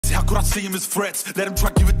what I see them as threats. Let them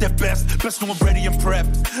try give it their best. Best know I'm ready and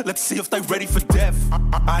prepped. Let's see if they ready for death.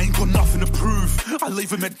 I ain't got nothing to prove. I leave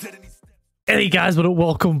them at dead in his steps. Hey guys, what up?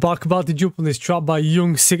 Welcome back. About to jump on this trap by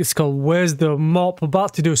YOUNG6IX called Where's the Mop?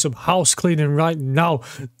 About to do some house cleaning right now.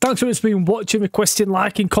 Thanks for been watching, requesting,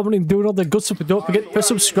 liking, commenting, doing all the good stuff. And don't forget to press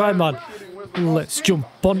subscribe, man. Let's jump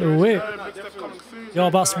onto it. Yo,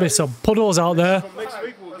 about to be some puddles out there.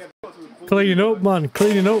 Cleaning up, man.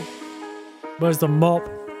 Cleaning up. Where's the mop?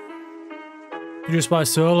 Produced by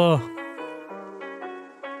Solo.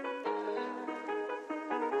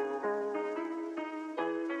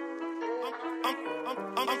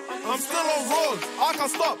 I'm still on road, I can't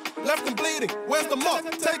stop, left him bleeding. Where's the mop?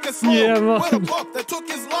 Take it slow. Yeah, man. Where the cop that took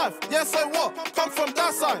his life? Yes, I what? Come from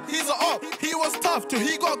that side, he's a op. He was tough till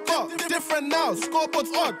he got. Different now, scoreboard's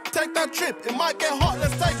on. Take that trip, it might get hot,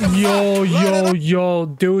 let's take it. Yo,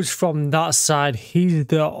 dude's from that side, he's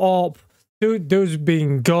the op. Dude's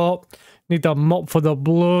being got. Need that mop for the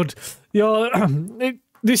blood. Yo,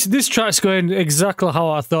 this track's going exactly how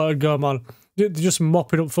I thought it'd go, man. They're just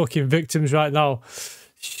mopping up fucking victims right now.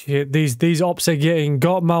 Shit, these ops are getting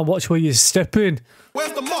got, man. Watch where you're stepping.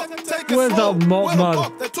 Where's the mop? Where's that mop,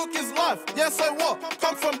 man? They took his life. Yes, I what?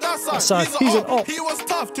 Come from that side. He's an op. He was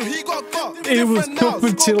tough till he got. He was tough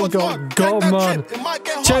until he got, man.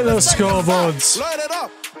 Check those scoreboards. Load it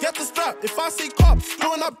up. Get the strap. If I see cops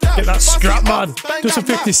throwing up dash. Get that strap, man. Just a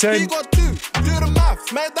 50 cent. He got two. Do the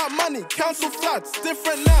maths. Made that money. Council flats.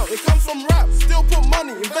 Different now. It comes from rap. Still put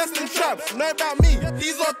money. Invest in traps. Know about me.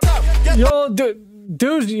 He's on tap. Yo,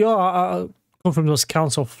 dude, yo, I come from those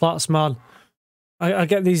council flats, man. I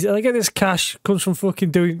get these. I get this cash comes from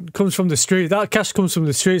the street. That cash comes from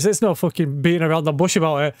the streets. It's not fucking beating around the bush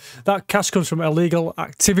about it. That cash comes from illegal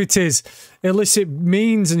activities, illicit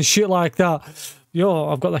means and shit like that. Yo,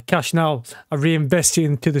 I've got the cash now. I reinvest it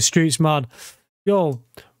into the streets, man. Yo,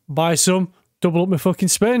 buy some, double up my fucking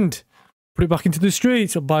spend. Put it back into the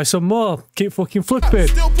streets. I'll buy some more. Keep fucking flipping.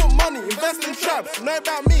 Still put money, invest in traps. Know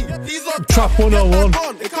about me. He's on Trap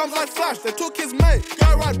 101. It comes like flash. They took his mate.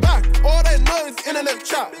 Go right back. All they know is internet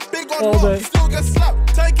chat. Big on mom, he still gets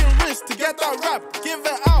slapped. Taking risks to get that rap. Give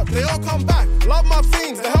it out. They all come back. Love my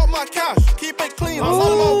things. They help my cash. Keep it clean.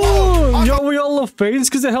 Oh, yo, we all love fiends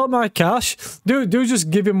because they help my cash. Dude just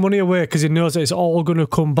giving money away because he knows that it's all gonna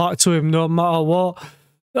come back to him no matter what.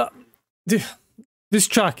 This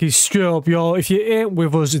track is straight up, yo. If you ain't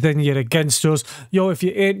with us, then you're against us. Yo, if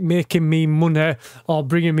you ain't making me money or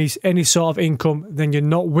bringing me any sort of income, then you're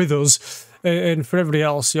not with us. And for everybody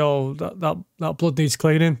else, yo, that blood needs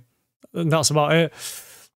cleaning, and that's about it.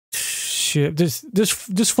 Shit,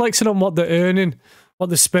 just flexing on what they're earning, what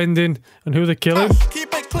they're spending, and who they're killing.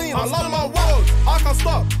 Keep it clean. I love my world. I can't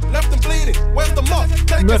stop. Left them bleeding. Where's the mop?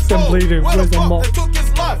 Left them bleeding. Where's the mop? They took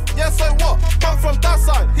his life. Yes, I what? Come from that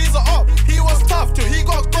side. He's a op. He was tough till he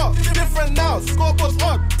got. Different now. Scoreboard's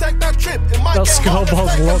on. Take that trip. It might that get hot.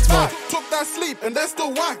 Scoreboard's locked, man. Took that sleep and they're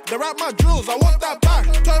still whack. They're at my drills. I want that back.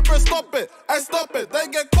 Turbo, stop it. I stop it. They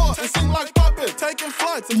get caught and sing like puppet. Taking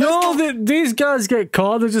flights. Yo, these guys get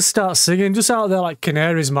caught. They just start singing, just out there like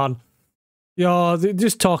canaries, man. Yo, they're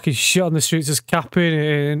just talking shit on the streets, just capping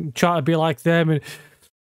and trying to be like them. And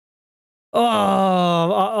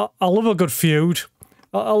oh, I love a good feud.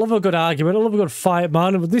 I love a good argument. I love a good fight,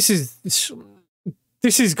 man. But this is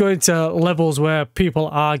going to levels where people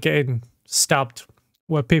are getting stabbed,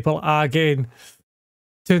 where people are getting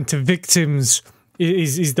turned to victims.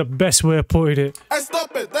 Is the best way of putting it. I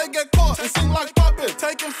stop it. They get caught and sing like puppet.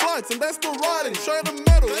 Taking flights and they're still riding. Show them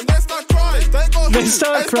medal and they start crying. They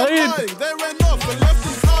start crying. They ran off and left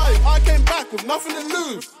them crying. I came back with nothing to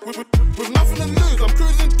lose. With nothing to lose. I'm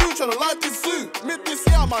cruising through trying to light this suit. Mid this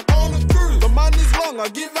year I might go on a cruise. The money's long. I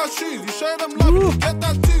give out shoes. You show them love. You get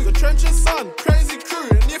that too. The trenches son. Crazy crew.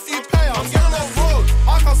 And if you pay, I'm getting that road.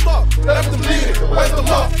 I can't stop. Left them bleeding. Where's the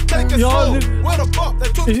mop? Take it slow. Where the pop? They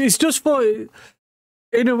took. It's just for.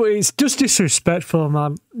 In a way, it's just disrespectful,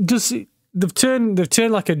 man. Just they've turned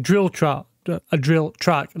like a drill track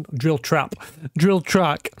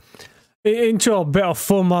into a bit of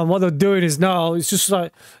fun, man. What they're doing is now it's just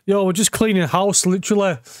like, yo, we're just cleaning house.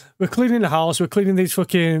 Literally, we're cleaning the house. We're cleaning these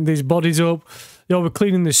bodies up. Yo, we're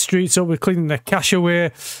cleaning the streets up. We're cleaning the cash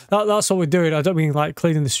away. That's what we're doing. I don't mean like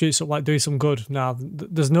cleaning the streets up, like doing some good. Nah,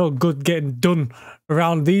 there's no good getting done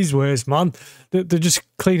around these ways, man. They're just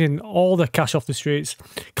cleaning all the cash off the streets,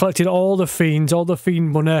 collecting all the fiends, all the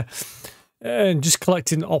fiend money, and just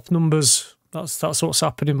collecting op numbers. That's what's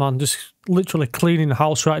happening, man. Just literally cleaning the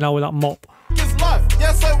house right now with that mop.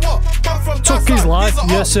 Took his life,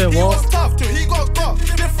 yes it was.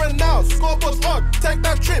 Different now, scoreboard's on. Take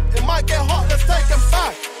that trip, it might get hot, let's take him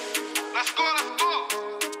back. Let's go, let's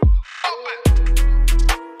go.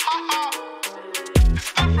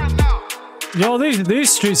 Yo,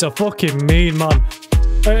 these streets are fucking mean, man.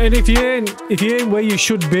 And if you ain't where you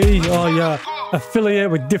should be, or you're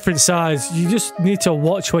affiliated with different sides, you just need to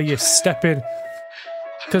watch where you're stepping.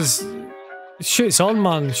 Because shit's on,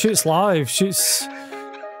 man. Shit's live. Shit's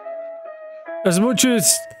as much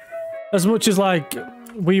as like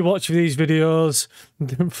we watch these videos,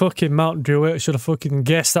 fucking Mount Druitt should have fucking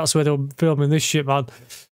guessed that's where they were filming this shit, man.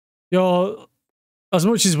 Yo, as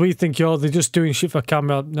much as we think, yo, they're just doing shit for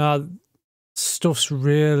camera, nah, stuff's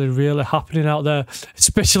really, really happening out there,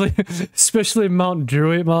 especially in Mount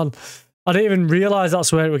Druitt, man. I didn't even realise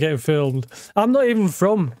that's where it was getting filmed. I'm not even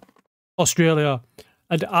from Australia,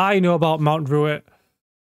 and I know about Mount Druitt.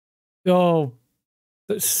 Yo,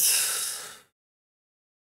 that's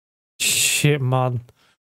shit, man.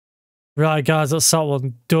 Right, guys, that's that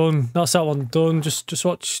one done. That's that one done. Just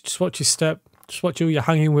watch your step. Just watch who you're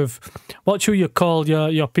hanging with. Watch who you call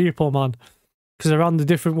your people, man. Because around the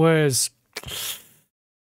different ways,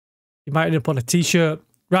 you might end up on a t-shirt.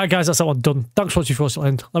 Right, guys, that's that one done. Thanks for watching for us till the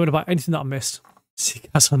end. Let me know about anything that I missed. See you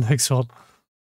guys on the next one.